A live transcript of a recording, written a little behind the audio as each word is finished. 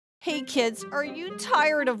Hey kids, are you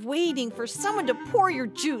tired of waiting for someone to pour your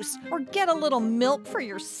juice or get a little milk for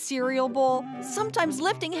your cereal bowl? Sometimes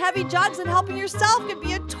lifting heavy jugs and helping yourself can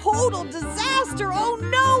be a total disaster. Oh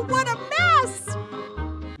no, what a mess!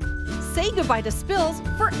 Say goodbye to spills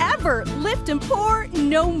forever. Lift and pour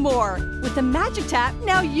no more. With the Magic Tap,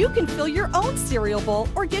 now you can fill your own cereal bowl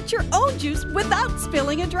or get your own juice without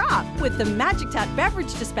spilling a drop. With the Magic Tap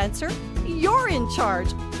beverage dispenser, you're in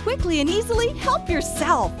charge. Quickly and easily help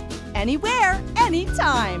yourself. Anywhere,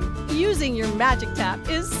 anytime. Using your Magic Tap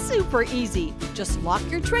is super easy. Just lock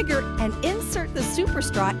your trigger and insert the super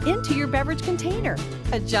straw into your beverage container.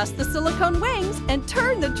 Adjust the silicone wings and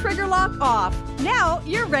turn the trigger lock off. Now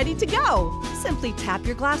you're ready to go. Simply tap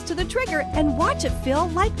your glass to the trigger and watch it fill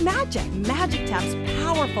like magic. Magic Tap's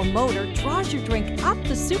powerful motor draws your drink up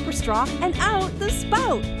the super straw and out the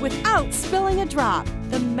spout without spilling a drop.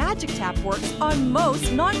 The Magic Tap works on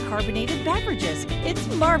most non-carbonated beverages. It's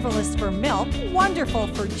marvelous for milk, wonderful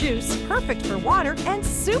for juice, perfect for water, and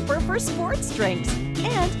super for sports drinks.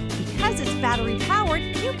 And because it's battery-powered,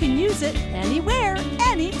 you can use it anywhere,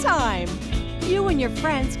 anytime. You and your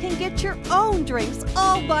friends can get your own drinks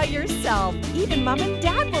all by yourself. Even Mom and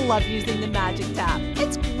Dad will love using the Magic Tap.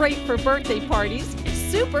 It's great for birthday parties,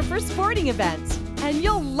 super for sporting events, and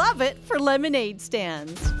you'll love it for lemonade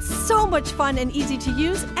stands. So much fun and easy to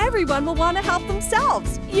use, everyone will want to help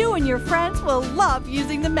themselves. You and your friends will love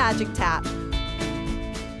using the Magic Tap.